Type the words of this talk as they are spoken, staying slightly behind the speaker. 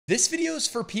This video is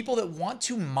for people that want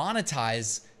to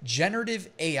monetize generative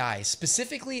AI.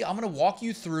 Specifically, I'm going to walk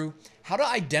you through how to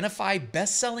identify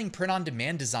best-selling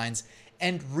print-on-demand designs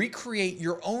and recreate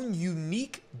your own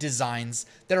unique designs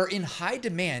that are in high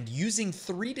demand using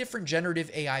 3 different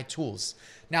generative AI tools.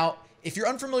 Now, if you're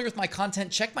unfamiliar with my content,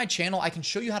 check my channel. I can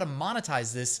show you how to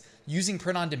monetize this using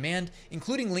print on demand,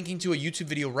 including linking to a YouTube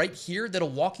video right here that'll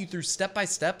walk you through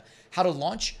step-by-step how to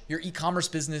launch your e-commerce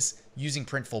business using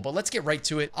Printful. But let's get right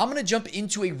to it. I'm gonna jump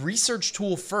into a research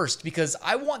tool first because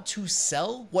I want to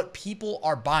sell what people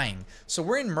are buying. So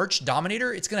we're in Merch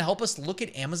Dominator. It's gonna help us look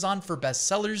at Amazon for best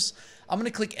sellers. I'm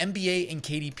gonna click MBA and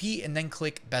KDP and then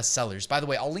click best sellers. By the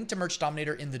way, I'll link to Merch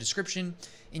Dominator in the description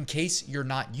in case you're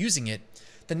not using it.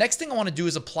 The next thing I want to do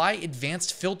is apply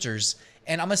advanced filters,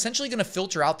 and I'm essentially going to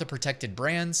filter out the protected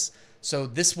brands. So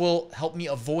this will help me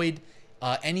avoid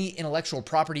any intellectual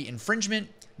property infringement.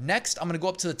 Next, I'm going to go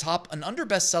up to the top and under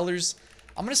bestsellers,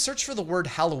 I'm going to search for the word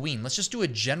Halloween. Let's just do a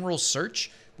general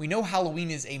search. We know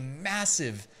Halloween is a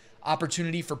massive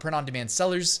opportunity for print-on-demand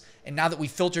sellers. And now that we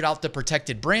filtered out the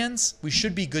protected brands, we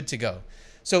should be good to go.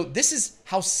 So this is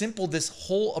how simple this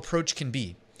whole approach can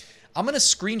be. I'm going to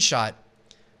screenshot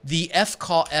the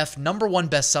FCAF #1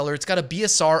 bestseller. It's got a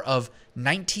BSR of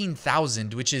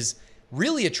 19,000, which is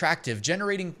really attractive,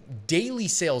 generating daily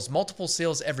sales, multiple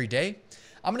sales every day.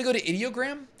 I'm gonna go to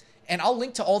Ideogram, and I'll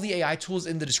link to all the AI tools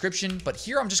in the description, but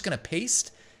here I'm just gonna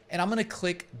paste, and I'm gonna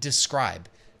click describe.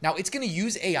 Now it's gonna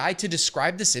use AI to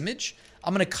describe this image.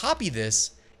 I'm gonna copy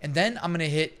this, and then I'm gonna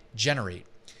hit generate.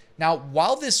 Now,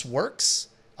 while this works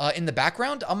in the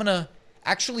background, I'm gonna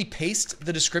actually paste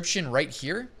the description right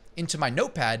here into my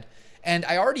notepad, and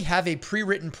I already have a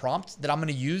pre-written prompt that I'm going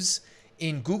to use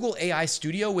in Google AI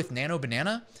Studio with Nano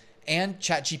Banana and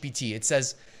ChatGPT. It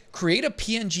says, create a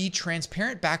PNG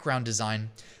transparent background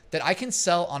design that I can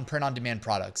sell on print-on-demand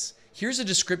products. Here's a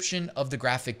description of the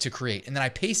graphic to create. And then I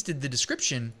pasted the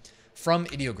description from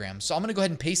Ideogram. So I'm going to go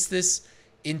ahead and paste this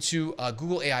into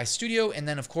Google AI Studio, and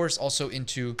then of course also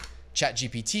into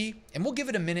ChatGPT, and we'll give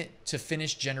it a minute to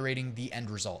finish generating the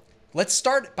end result. Let's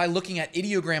start by looking at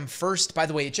Ideogram first. By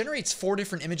the way, it generates 4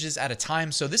 different images at a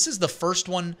time. So this is the first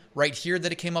one right here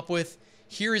that it came up with.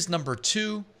 Here is number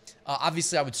 2.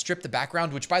 Obviously, I would strip the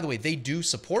background, which by the way, they do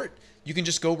support. You can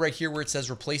just go right here where it says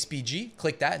replace BG,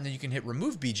 click that, and then you can hit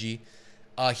remove BG.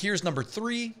 Here's number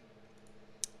 3,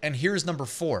 and here's number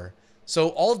 4. So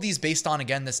all of these based on,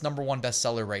 again, this #1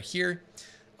 bestseller right here.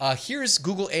 Here's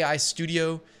Google AI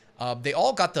Studio. They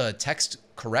all got the text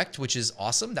correct, which is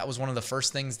awesome. That was one of the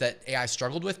first things that AI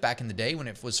struggled with back in the day when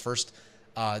it was first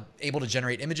able to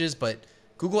generate images. But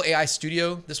Google AI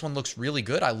Studio, this one looks really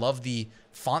good. I love the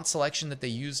font selection that they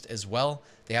used as well.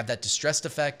 They have that distressed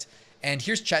effect. And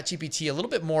here's ChatGPT, a little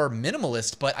bit more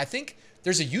minimalist, but I think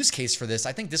there's a use case for this.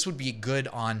 I think this would be good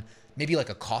on maybe like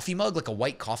a coffee mug, like a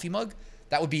white coffee mug.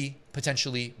 That would be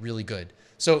potentially really good.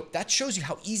 So that shows you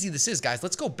how easy this is, guys.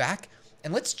 Let's go back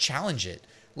and let's challenge it.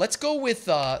 Let's go with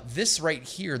this right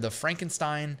here, the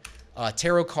Frankenstein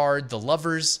tarot card, the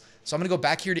lovers. So I'm going to go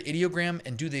back here to Ideogram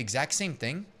and do the exact same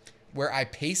thing where I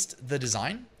paste the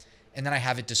design and then I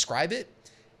have it describe it.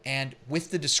 And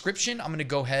with the description, I'm going to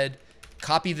go ahead,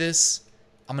 copy this.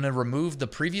 I'm going to remove the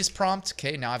previous prompt.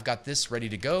 Okay, now I've got this ready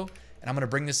to go. And I'm going to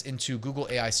bring this into Google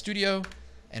AI Studio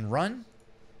and run.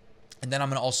 And then I'm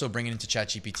going to also bring it into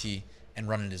ChatGPT and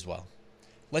run it as well.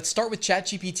 Let's start with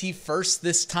ChatGPT first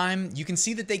this time. You can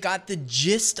see that they got the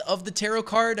gist of the tarot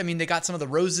card. I mean, they got some of the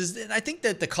roses. And I think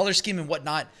that the color scheme and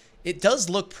whatnot, it does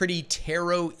look pretty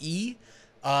tarot-y.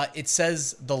 It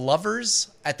says the lovers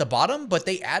at the bottom, but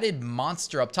they added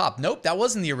monster up top. Nope, that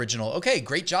wasn't the original. Okay,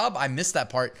 great job. I missed that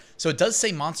part. So it does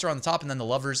say monster on the top and then the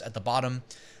lovers at the bottom.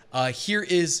 Here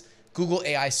is Google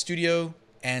AI Studio,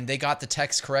 and they got the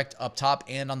text correct up top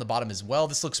and on the bottom as well.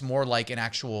 This looks more like an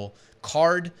actual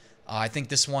card. I think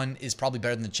this one is probably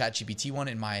better than the ChatGPT one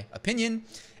in my opinion.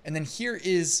 And then here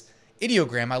is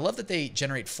Ideogram. I love that they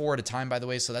generate 4 at a time, by the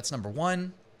way. So that's number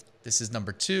 1. This is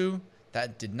number 2.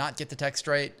 That did not get the text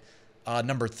right.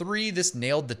 Number 3, this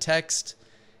nailed the text.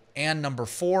 And number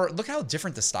 4, look how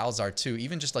different the styles are too.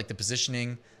 Even just like the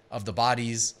positioning of the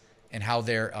bodies and how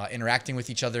they're interacting with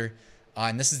each other.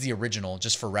 And this is the original,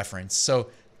 just for reference. So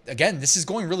again, this is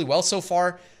going really well so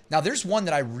far. Now there's one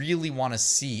that I really want to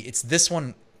see. It's this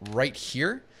one right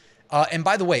here. And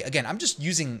by the way, again, I'm just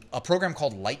using a program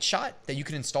called Lightshot that you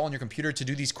can install on your computer to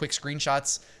do these quick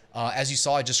screenshots. As you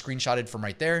saw, I just screenshotted from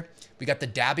right there. We got the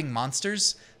dabbing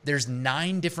monsters. There's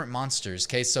 9 different monsters.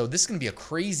 Okay, so this is going to be a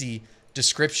crazy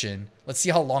description. Let's see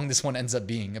how long this one ends up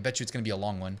being. I bet you it's going to be a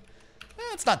long one.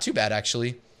 It's not too bad,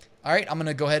 actually. All right, I'm going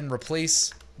to go ahead and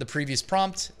replace the previous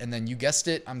prompt. And then you guessed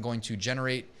it, I'm going to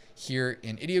generate here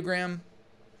in Ideogram.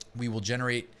 We will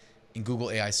generate in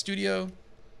Google AI Studio,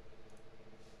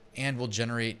 and we'll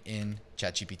generate in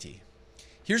ChatGPT.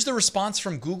 Here's the response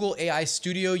from Google AI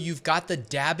Studio. You've got the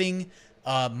dabbing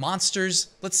monsters.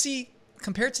 Let's see,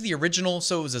 compared to the original.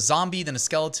 So it was a zombie, then a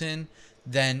skeleton,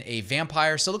 then a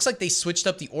vampire. So it looks like they switched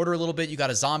up the order a little bit. You got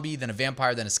a zombie, then a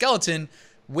vampire, then a skeleton,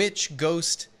 witch,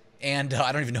 ghost, and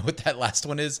I don't even know what that last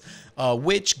one is.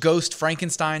 Witch, ghost,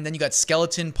 Frankenstein. Then you got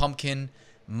skeleton, pumpkin,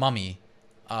 mummy.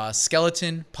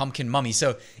 Skeleton, pumpkin, mummy.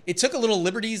 So it took a little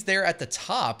liberties there at the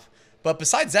top. But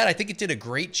besides that, I think it did a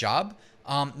great job.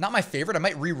 Not my favorite. I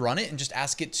might rerun it and just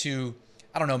ask it to,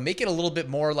 I don't know, make it a little bit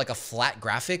more like a flat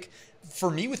graphic.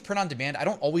 For me with print on demand, I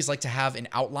don't always like to have an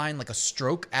outline, like a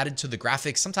stroke added to the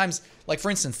graphics. Sometimes, like for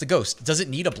instance, the ghost, does it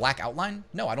need a black outline?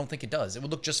 No, I don't think it does. It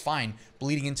would look just fine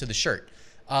bleeding into the shirt.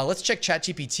 Let's check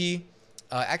ChatGPT.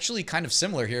 Actually kind of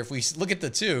similar here. If we look at the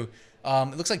two,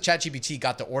 it looks like ChatGPT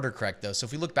got the order correct though. So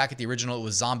if we look back at the original, it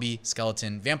was zombie,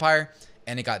 skeleton, vampire,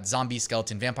 and it got zombie,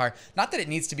 skeleton, vampire. Not that it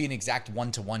needs to be an exact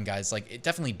one-to-one, guys. Like it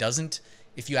definitely doesn't,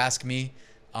 if you ask me.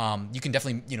 You can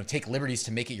definitely, take liberties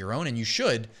to make it your own, and you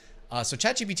should. So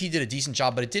ChatGPT did a decent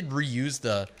job, but it did reuse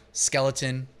the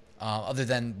skeleton, other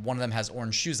than one of them has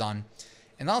orange shoes on.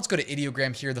 And now let's go to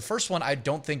Ideogram here. The first one, I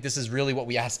don't think this is really what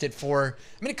we asked it for.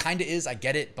 I mean, it kind of is, I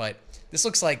get it, but this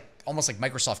looks like almost like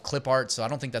Microsoft clip art, so I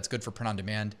don't think that's good for print on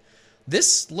demand.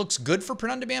 This looks good for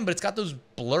print on demand, but it's got those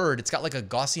blurred. It's got like a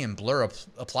Gaussian blur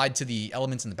applied to the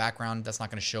elements in the background. That's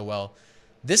not going to show well.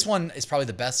 This one is probably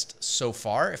the best so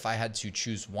far if I had to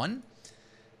choose one. And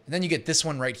then you get this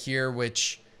one right here,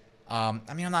 which, I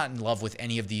mean, I'm not in love with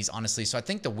any of these, honestly. So I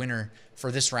think the winner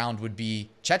for this round would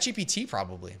be ChatGPT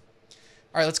probably.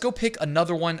 All right, let's go pick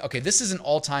another one. Okay, this is an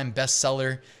all-time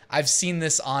bestseller. I've seen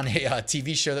this on a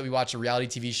TV show that we watch, a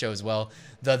reality TV show as well.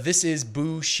 The This Is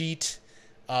Boo sheet.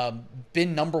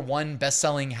 Been #1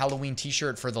 best-selling Halloween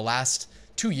t-shirt for the last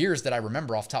 2 years that I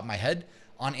remember off the top of my head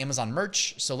on Amazon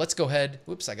merch. So let's go ahead.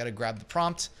 Whoops, I got to grab the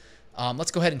prompt.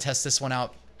 Let's go ahead and test this one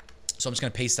out. So I'm just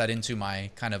going to paste that into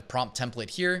my kind of prompt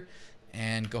template here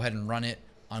and go ahead and run it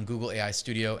on Google AI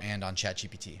Studio and on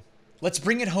ChatGPT. Let's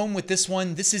bring it home with this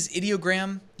one. This is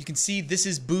Ideogram. You can see This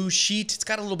Is Boo sheet. It's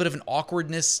got a little bit of an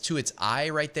awkwardness to its eye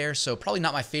right there. So probably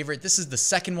not my favorite. This is the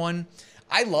second one.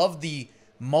 I love the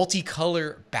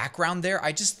multicolor background there.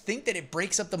 I just think that it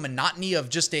breaks up the monotony of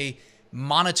just a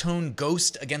monotone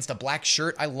ghost against a black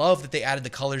shirt. I love that they added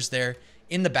the colors there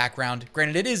in the background.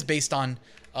 Granted, it is based on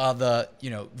the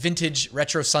vintage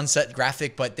retro sunset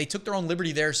graphic, but they took their own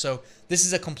liberty there. So this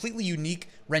is a completely unique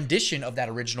rendition of that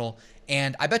original,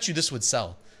 and I bet you this would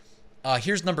sell.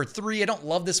 Here's #3. I don't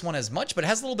love this one as much, but it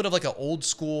has a little bit of like an old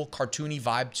school cartoony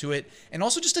vibe to it, and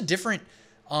also just a different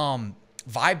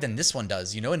vibe than this one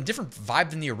does, and a different vibe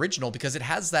than the original because it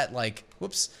has that like,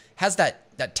 has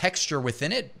that texture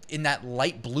within it in that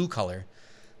light blue color.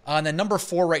 And then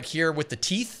 #4 right here with the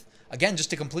teeth. Again,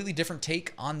 just a completely different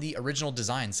take on the original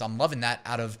design. So I'm loving that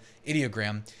out of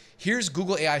Ideogram. Here's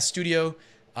Google AI Studio.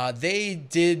 They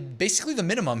did basically the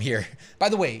minimum here. By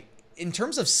the way, in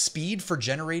terms of speed for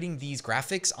generating these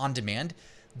graphics on demand,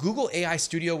 Google AI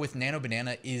Studio with Nano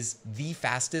Banana is the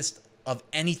fastest of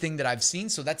anything that I've seen.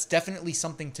 So that's definitely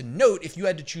something to note. If you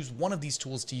had to choose one of these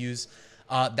tools to use,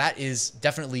 that is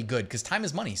definitely good because time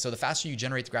is money. So the faster you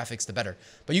generate the graphics, the better.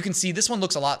 But you can see this one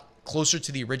looks a lot closer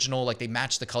to the original. Like they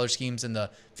match the color schemes in the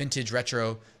vintage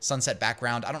retro sunset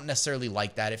background. I don't necessarily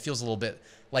like that. It feels a little bit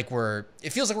like we're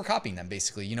copying them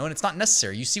basically, and it's not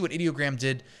necessary. You see what Ideogram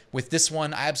did with this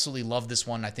one. I absolutely love this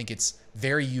one. I think it's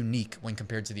very unique when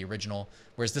compared to the original,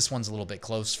 whereas this one's a little bit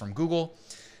close from Google.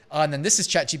 And then this is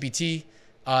ChatGPT.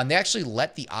 And they actually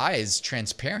let the eyes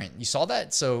transparent. You saw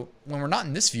that? So when we're not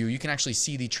in this view, you can actually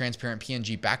see the transparent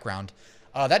PNG background.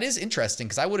 That is interesting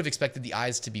because I would have expected the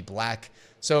eyes to be black.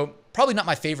 So probably not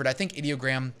my favorite. I think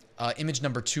Ideogram image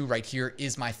 #2 right here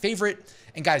is my favorite.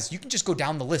 And guys, you can just go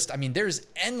down the list. I mean, there's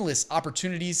endless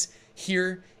opportunities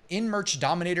here in Merch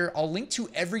Dominator. I'll link to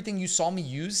everything you saw me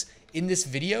use in this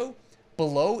video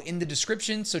below in the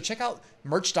description. So check out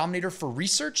Merch Dominator for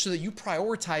research so that you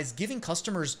prioritize giving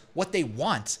customers what they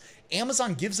want.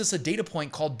 Amazon gives us a data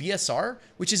point called BSR,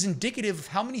 which is indicative of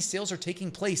how many sales are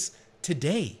taking place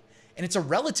today. And it's a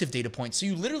relative data point. So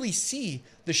you literally see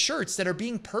the shirts that are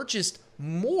being purchased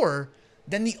more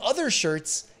than the other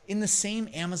shirts in the same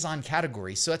Amazon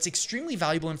category. So that's extremely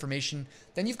valuable information.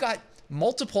 Then you've got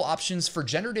multiple options for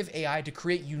generative AI to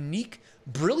create unique,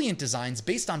 brilliant designs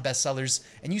based on bestsellers.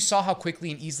 And you saw how quickly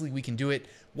and easily we can do it.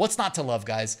 What's not to love,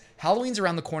 guys? Halloween's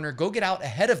around the corner. Go get out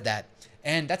ahead of that.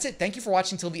 And that's it. Thank you for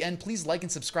watching till the end. Please like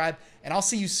and subscribe, and I'll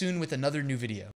see you soon with another new video.